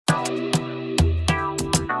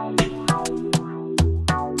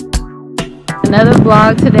another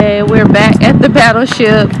vlog today. We're back at the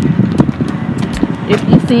battleship. If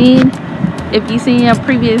you seen a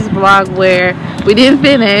previous vlog where we didn't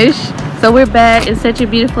finish, so we're back. It's such a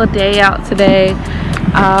beautiful day out today.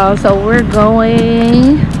 So we're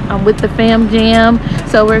going with the fam jam.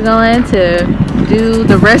 So we're going to do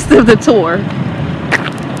the rest of the tour.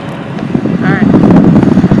 All right.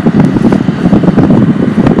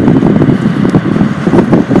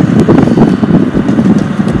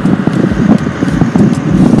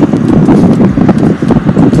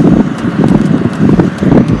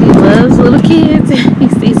 Little kids. He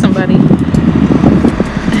sees somebody.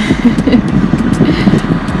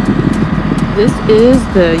 This is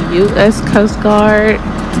the U.S. Coast Guard.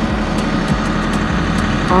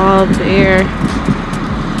 All their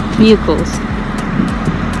vehicles.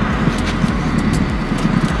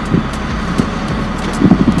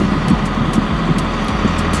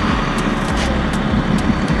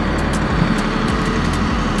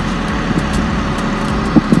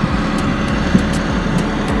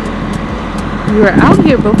 We were out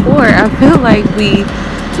here before. I feel like we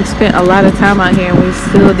spent a lot of time out here and we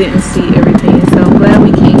still didn't see everything. So I'm glad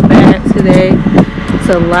we came back today. It's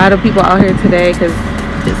a lot of people out here today because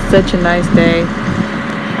it's such a nice day.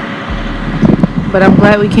 But I'm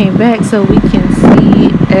glad we came back so we can see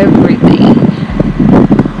everything.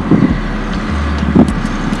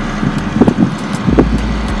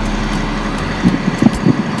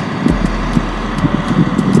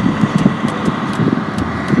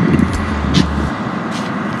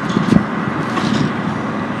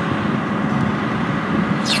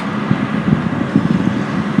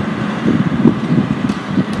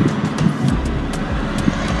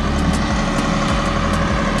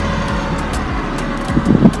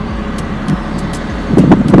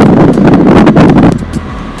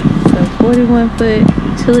 So 41-foot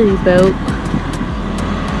utility boat.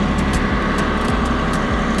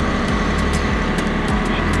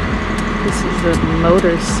 This is a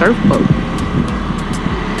motor surf boat.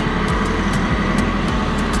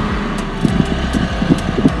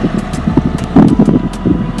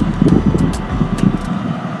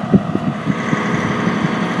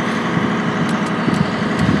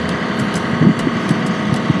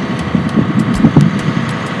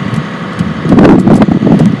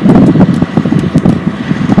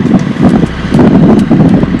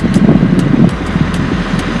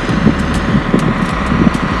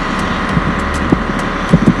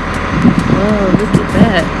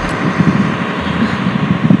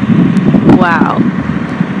 Wow.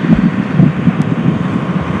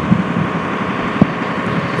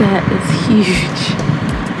 That is huge.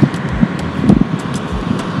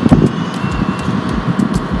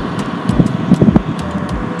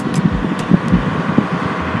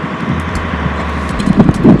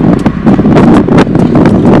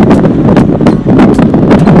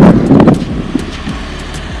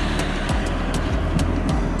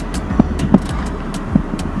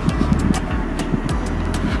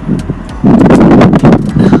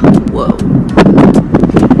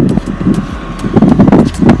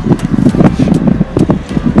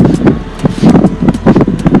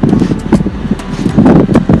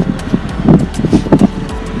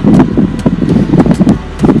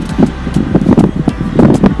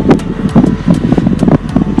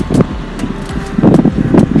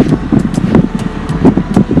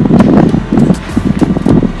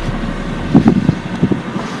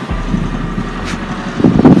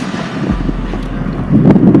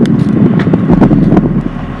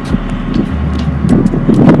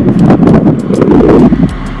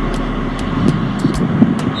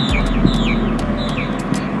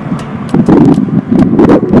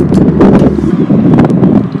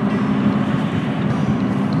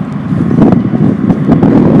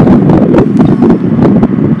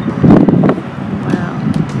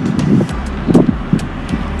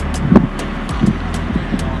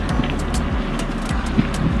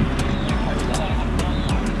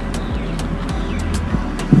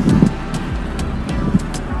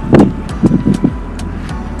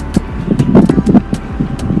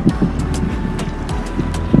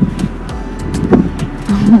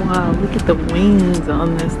 Wow, look at the wings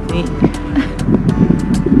on this thing.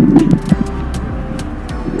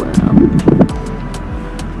 Wow.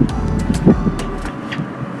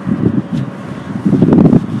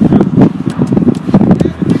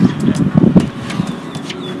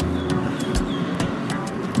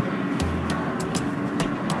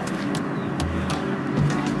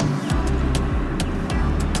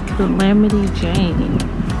 Calamity Jane.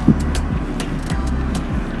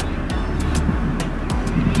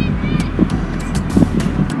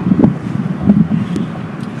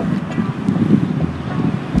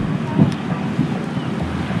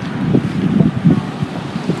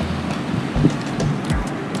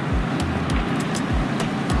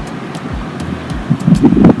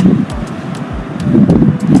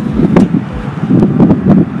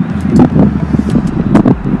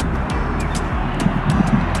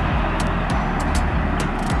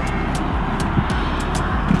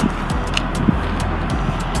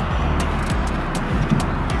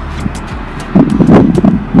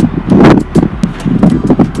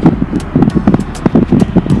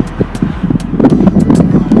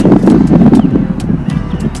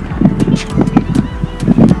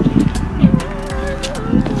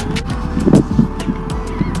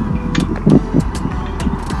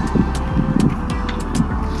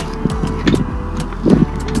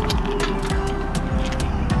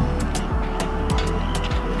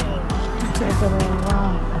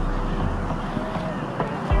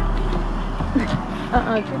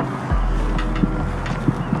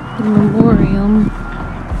 Memorial.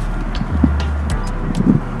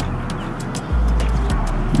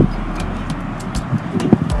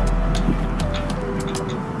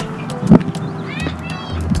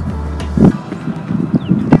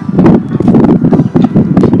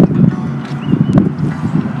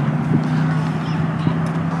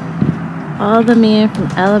 All the men from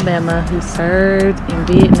Alabama who served in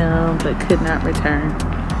Vietnam but could not return.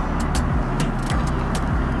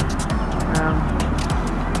 Wow.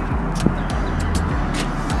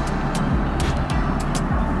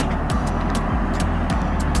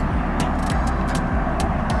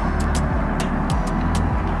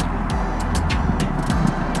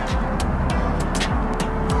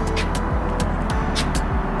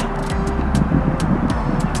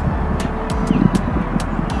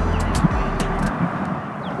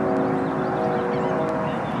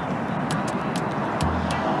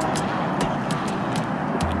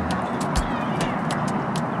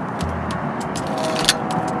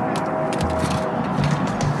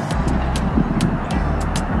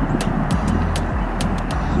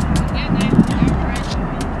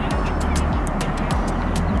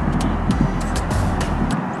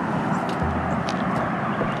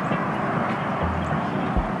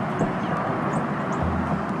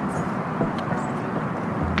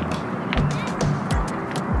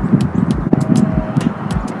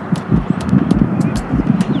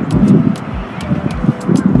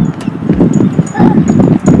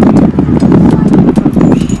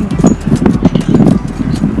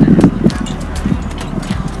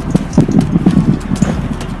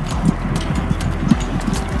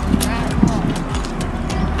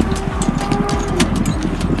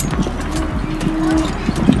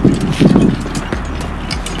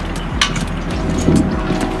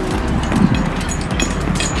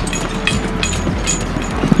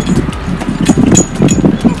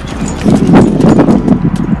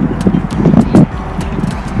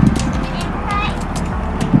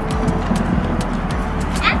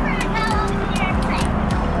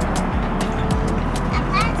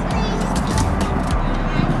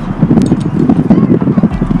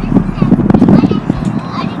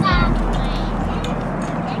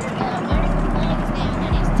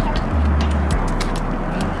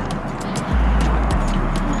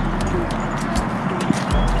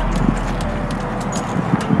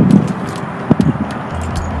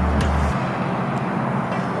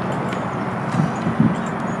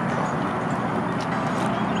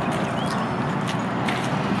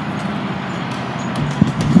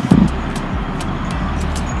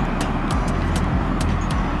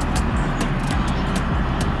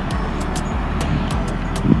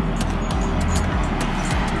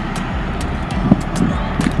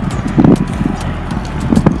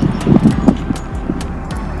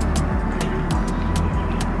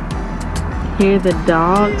 Here the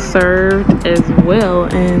dogs served as well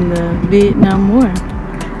in the Vietnam War.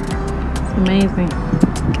 It's amazing.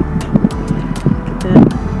 Look at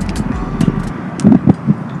that.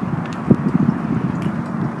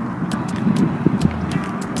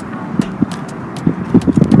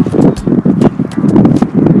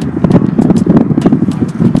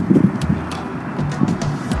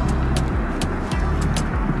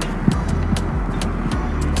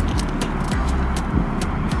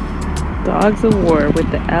 Dogs of War with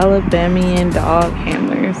the Alabamian dog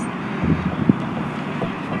handlers.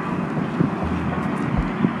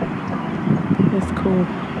 That's cool.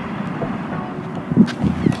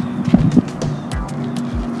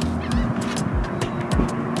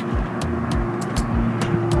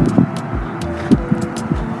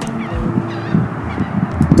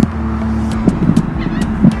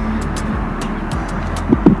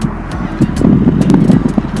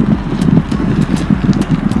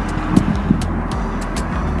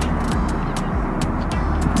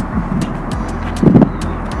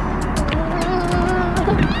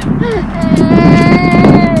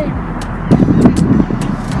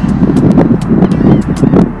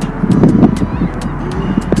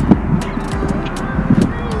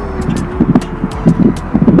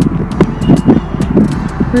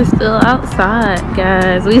 We're still outside,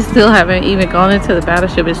 guys. We still haven't even gone into the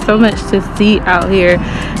battleship. There's so much to see out here.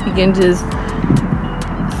 You can just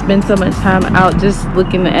spend so much time out just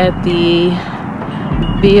looking at the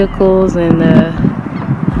vehicles and the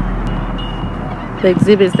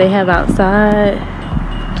exhibits they have outside,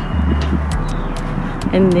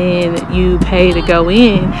 and then you pay to go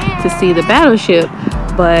in to see the battleship.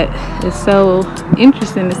 But it's so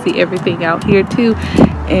interesting to see everything out here too.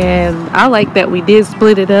 And I like that we did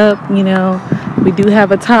split it up. You know, we do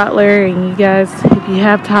have a toddler, and you guys, if you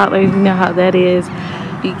have toddlers, you know how that is.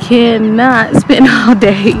 You cannot spend all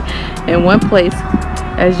day in one place.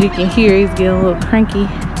 As you can hear, he's getting a little cranky.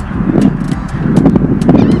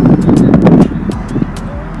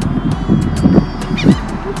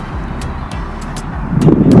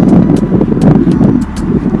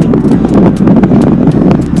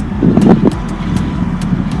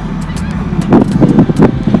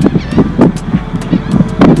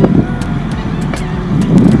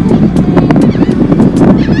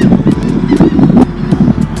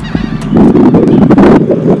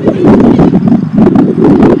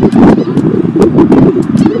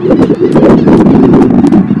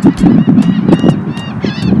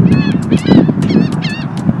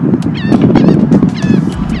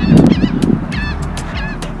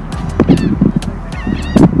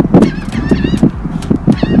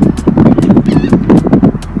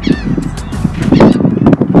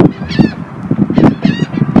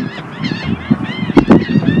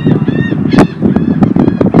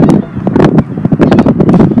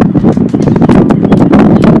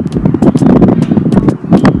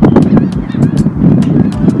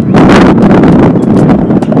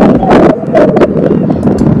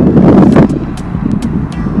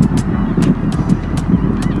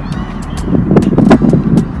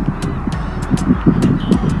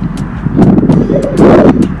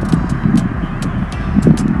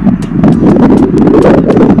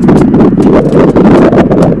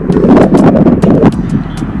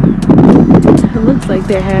 Like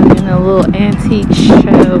they're having a little antique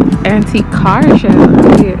car show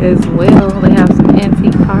out here as well. They have some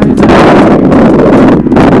antique cars out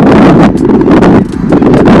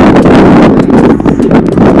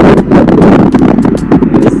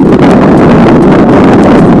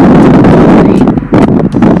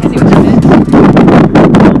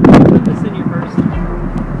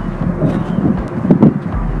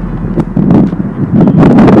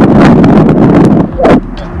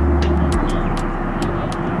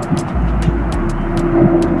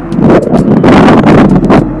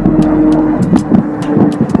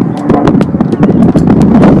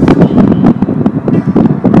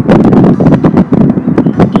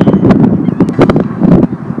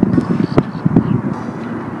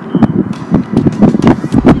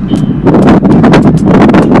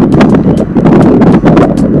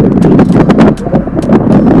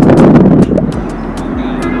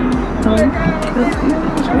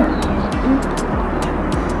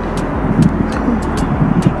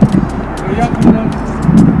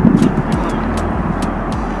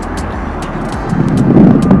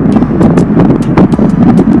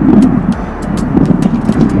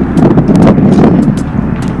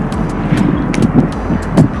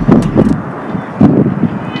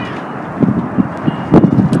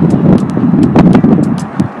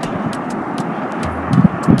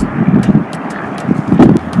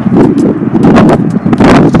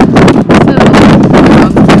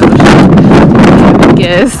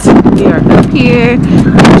we are up here.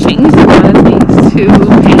 Changed a lot of things too,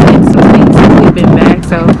 painted some things since we've been back,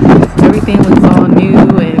 so everything looks all new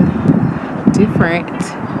and different.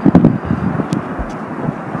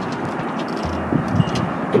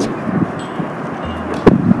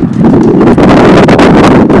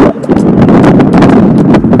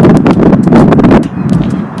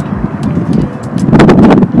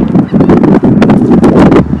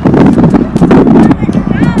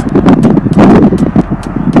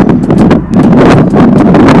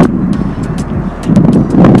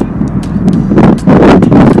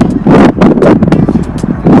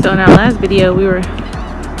 So in our last video we were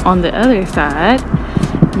on the other side.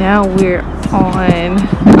 Now we're on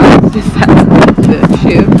this side of the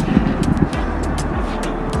ship.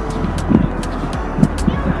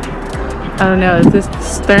 I don't know, is this the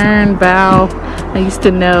stern, bow? I used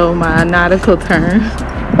to know my nautical term.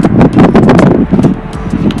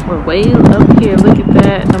 We're way up here. Look at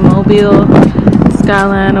that, the Mobile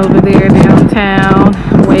skyline over there downtown,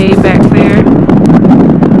 way back there.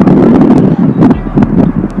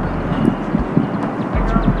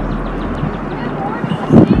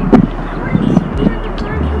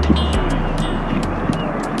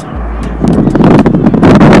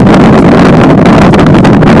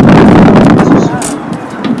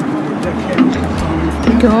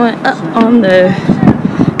 Going up on the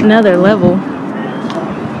another level.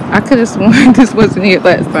 I could have sworn this wasn't here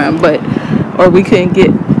last time, or we couldn't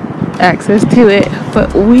get access to it,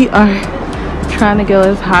 but we are trying to go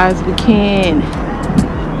as high as we can.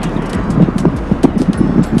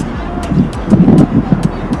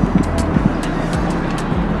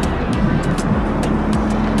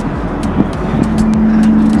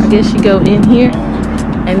 I guess you go in here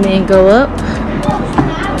and then go up.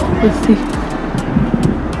 Let's see.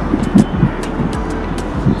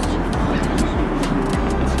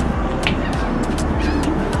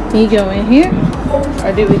 Can you go in here?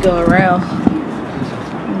 Or did we go around?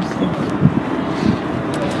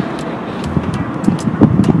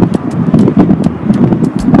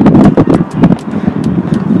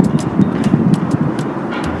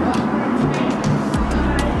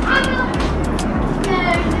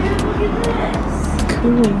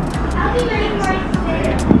 Cool.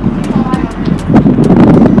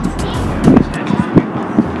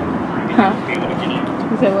 Huh?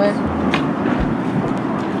 You said what?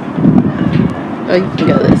 Oh, you can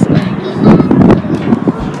go this way.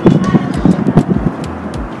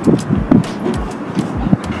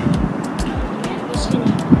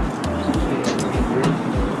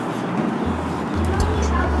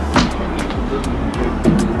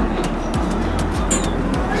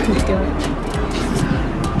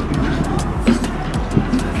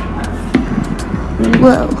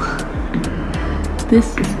 Whoa, this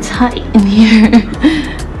is tight in here.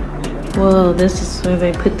 Whoa, this is where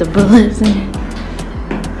they put the bullets in.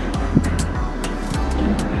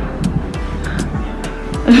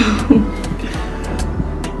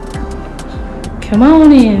 Come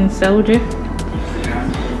on in, soldier.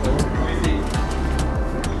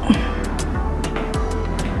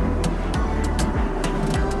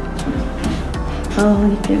 Oh,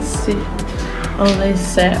 you can see. Oh, they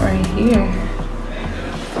sat right here.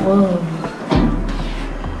 Whoa.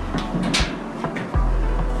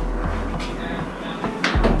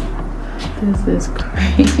 This is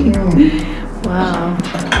crazy. Wow.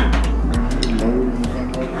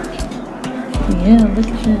 Yeah, look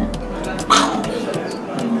at that.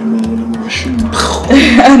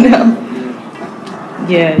 I know.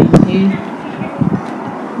 Yeah,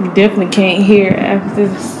 you definitely can't hear after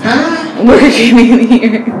this working in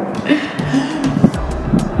here.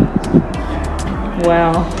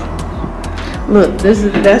 Wow. Look,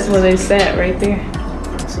 that's where they sat right there.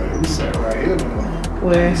 So he sat right here.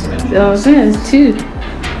 Where? Oh, there's two.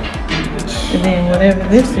 And then whatever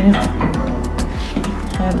this is.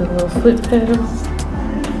 Had the little foot pedals.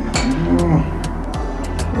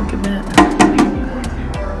 Look at that.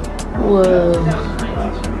 Whoa.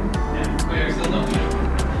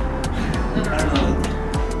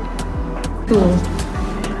 Cool.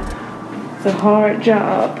 It's a hard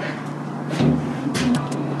job.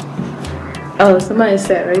 Oh, somebody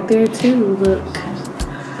sat right there too, look.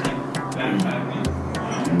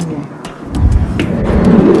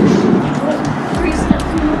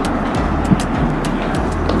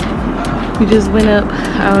 We just went up,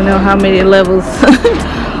 I don't know how many levels,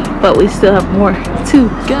 but we still have more to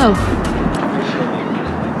go.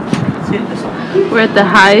 We're at the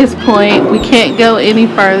highest point. We can't go any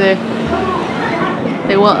farther.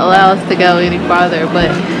 They won't allow us to go any farther,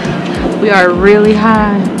 but we are really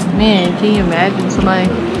high. Man, can you imagine somebody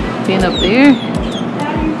being up there?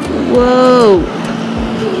 Whoa.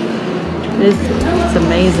 This is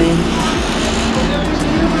amazing.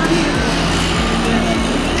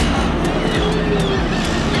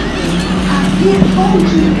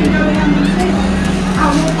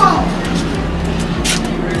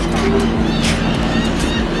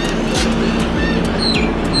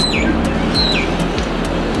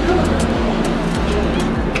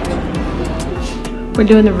 We're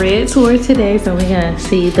doing the red tour today, so we're gonna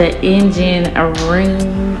see the engine ring.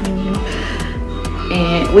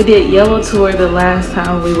 And we did yellow tour the last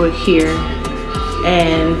time we were here,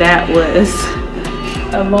 and that was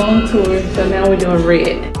a long tour, so now we're doing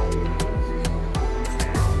red.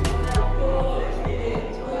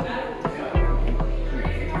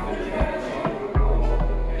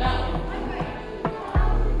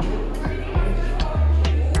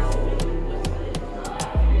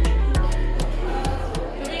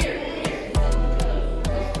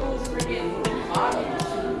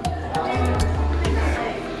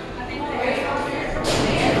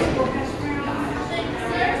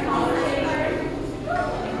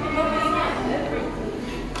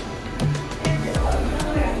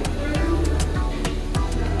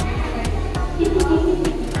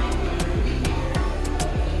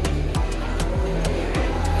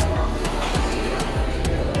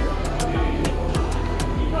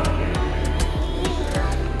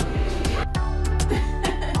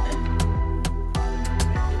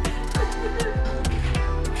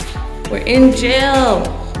 We're in jail.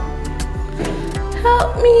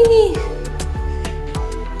 Help me.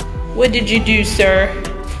 What did you do, sir?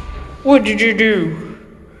 What did you do?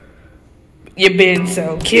 You've been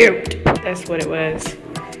so cute. That's what it was.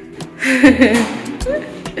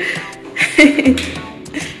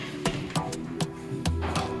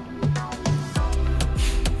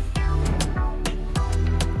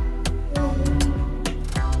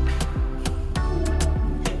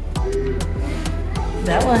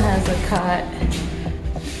 that one has a cot,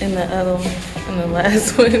 and the other one, and the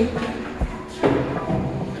last one,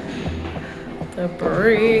 the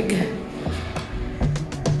brig.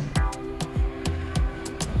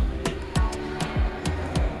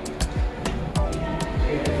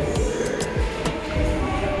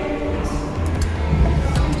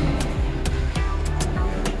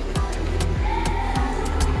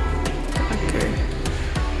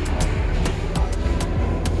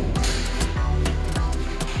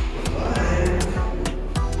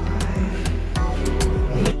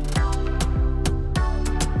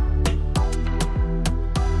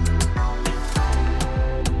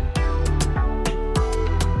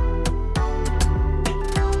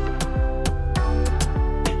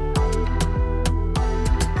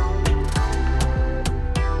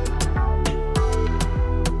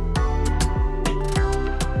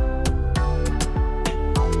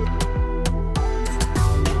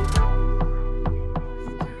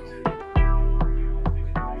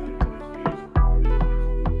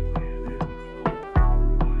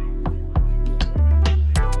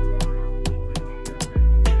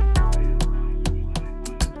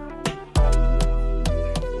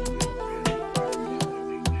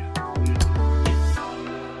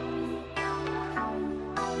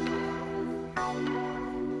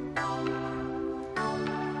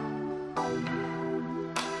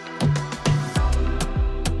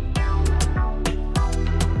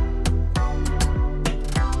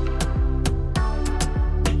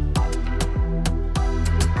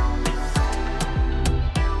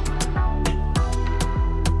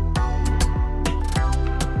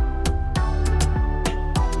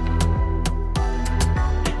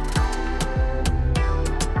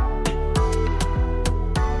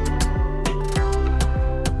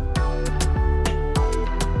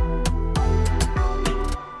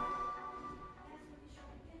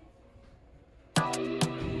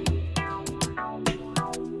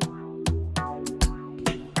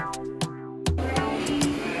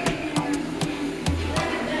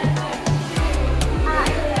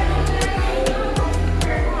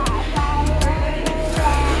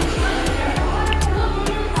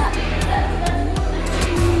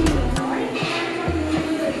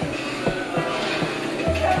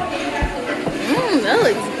 That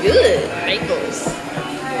looks good. Bagels.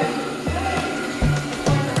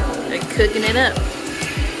 They're cooking it up.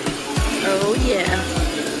 Oh yeah.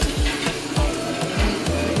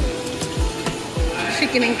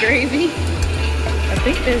 Chicken and gravy. I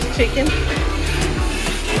think there's chicken.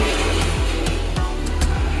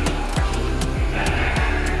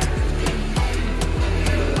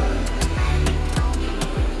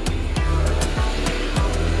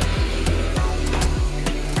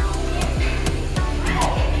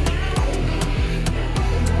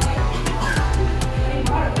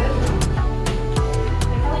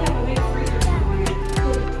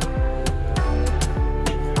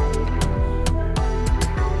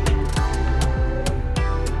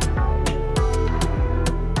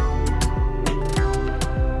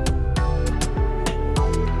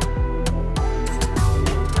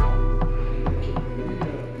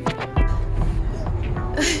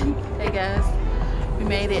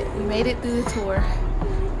 We made it through the tour.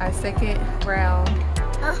 Our second round.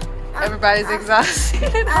 Everybody's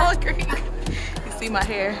exhausted. I'll agree. You see my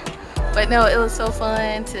hair. But no, it was so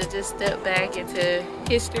fun to just step back into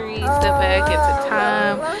history, step back into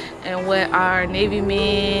time, and what our Navy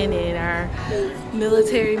men and our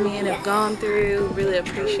military men have gone through. Really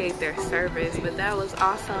appreciate their service. But that was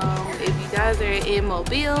awesome. If you guys are in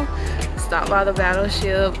Mobile, stop by the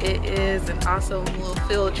battleship. It is an awesome little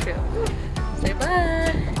field trip. Say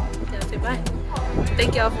bye. Gotta say bye.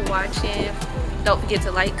 Thank y'all for watching. Don't forget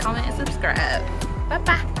to like, comment, and subscribe. Bye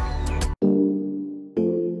bye.